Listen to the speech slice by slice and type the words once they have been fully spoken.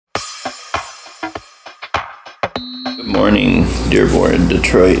morning, Dearborn,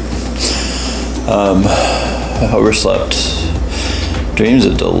 Detroit. I overslept. Dreams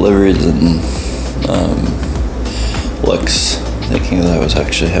of deliveries and looks, thinking that I was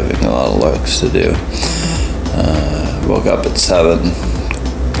actually having a lot of looks to do. Woke up at 7,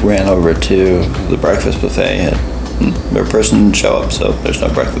 ran over to the breakfast buffet. Their person didn't show up, so there's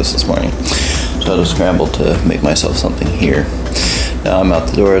no breakfast this morning. So I had to scramble to make myself something here. Now I'm out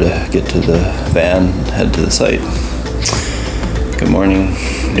the door to get to the van, head to the site. Good morning,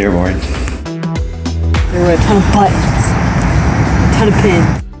 Dearborn. There were a ton of buttons, a ton of pins.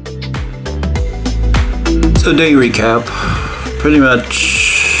 So day recap, pretty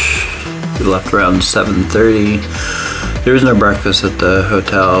much we left around 7:30. There was no breakfast at the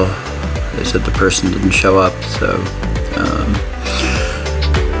hotel. They said the person didn't show up, so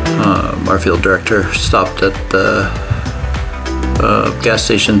our field director stopped at the gas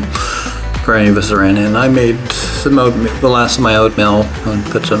station for any of us that ran in. I made some oatmeal, the last of my oatmeal, and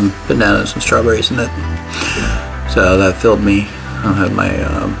put some bananas and strawberries in it. So that filled me. I had my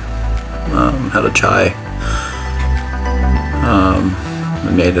had a chai. I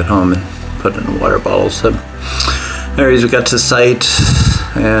made it home and put it in a water bottle. So, anyways, we got to the site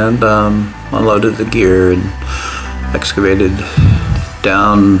and unloaded the gear and excavated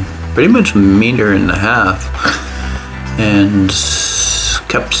down pretty much 1.5 meters, and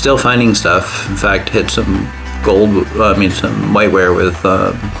kept still finding stuff. In fact, hit some some whiteware with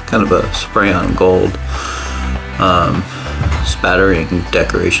kind of a spray on gold, spattering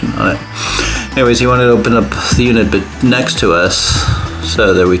decoration on it. Anyways, he wanted to open up the unit but next to us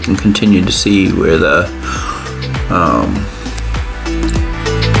so that we can continue to see where the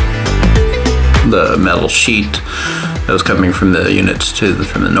metal sheet that was coming from the units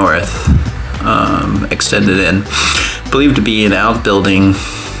from the north extended in, believed to be an outbuilding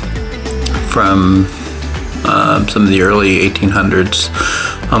from some of the early 1800s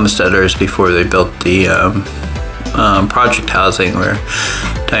homesteaders before they built the project housing where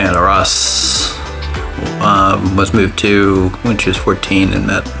Diana Ross was moved to when she was 14 and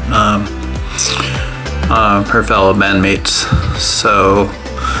met her fellow bandmates. So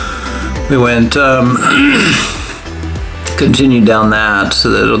we went continued down that so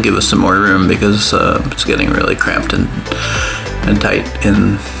that it'll give us some more room, because it's getting really cramped and tight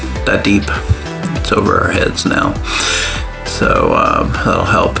in that deep. It's over our heads now, so that'll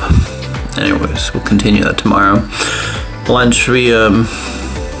help. Anyways, we'll continue that tomorrow. Lunch, we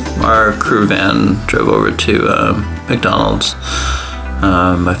our crew van drove over to McDonald's.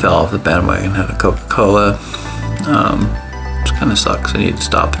 I fell off the bandwagon, had a Coca-Cola. It kind of sucks. I need to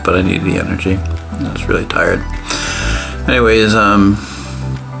stop, but I need the energy. I was really tired. Anyways, I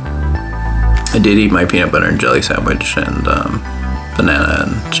did eat my peanut butter and jelly sandwich and banana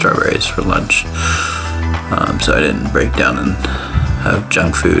and strawberries for lunch, so I didn't break down and have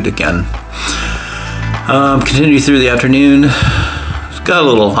junk food again. Continued through the afternoon. It got a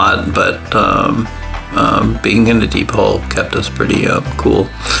little hot, but being in the deep hole kept us pretty cool.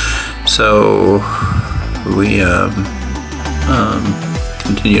 So we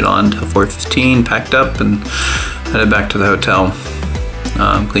continued on till 4:15, packed up and headed back to the hotel.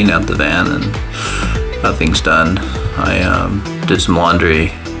 Cleaned out the van and got things done. I did some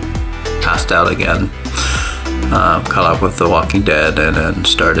laundry, passed out again, caught up with The Walking Dead, and then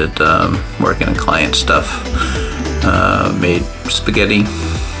started working on client stuff. Made spaghetti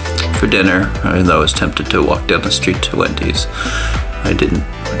for dinner, even though I was tempted to walk down the street to Wendy's. I didn't,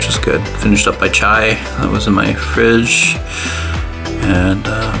 which is good. Finished up my chai that was in my fridge, and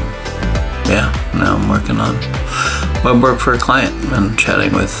yeah, now I'm working on web work for a client and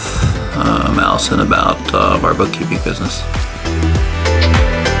chatting with Allison about our bookkeeping business.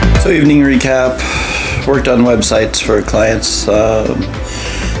 So evening recap, worked on websites for clients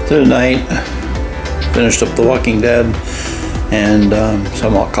through the night, finished up The Walking Dead, and so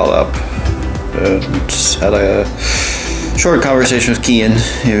I'm all caught up. Just had a short conversation with Kian.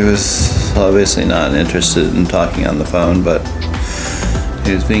 He was obviously not interested in talking on the phone, but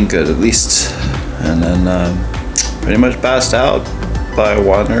he was being good at least. And then pretty much passed out by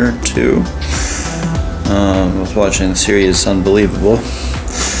 1 or 2. I was watching the series Unbelievable.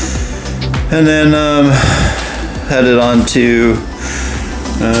 And then headed on to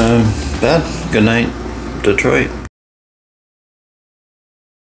bed. Good night, Detroit.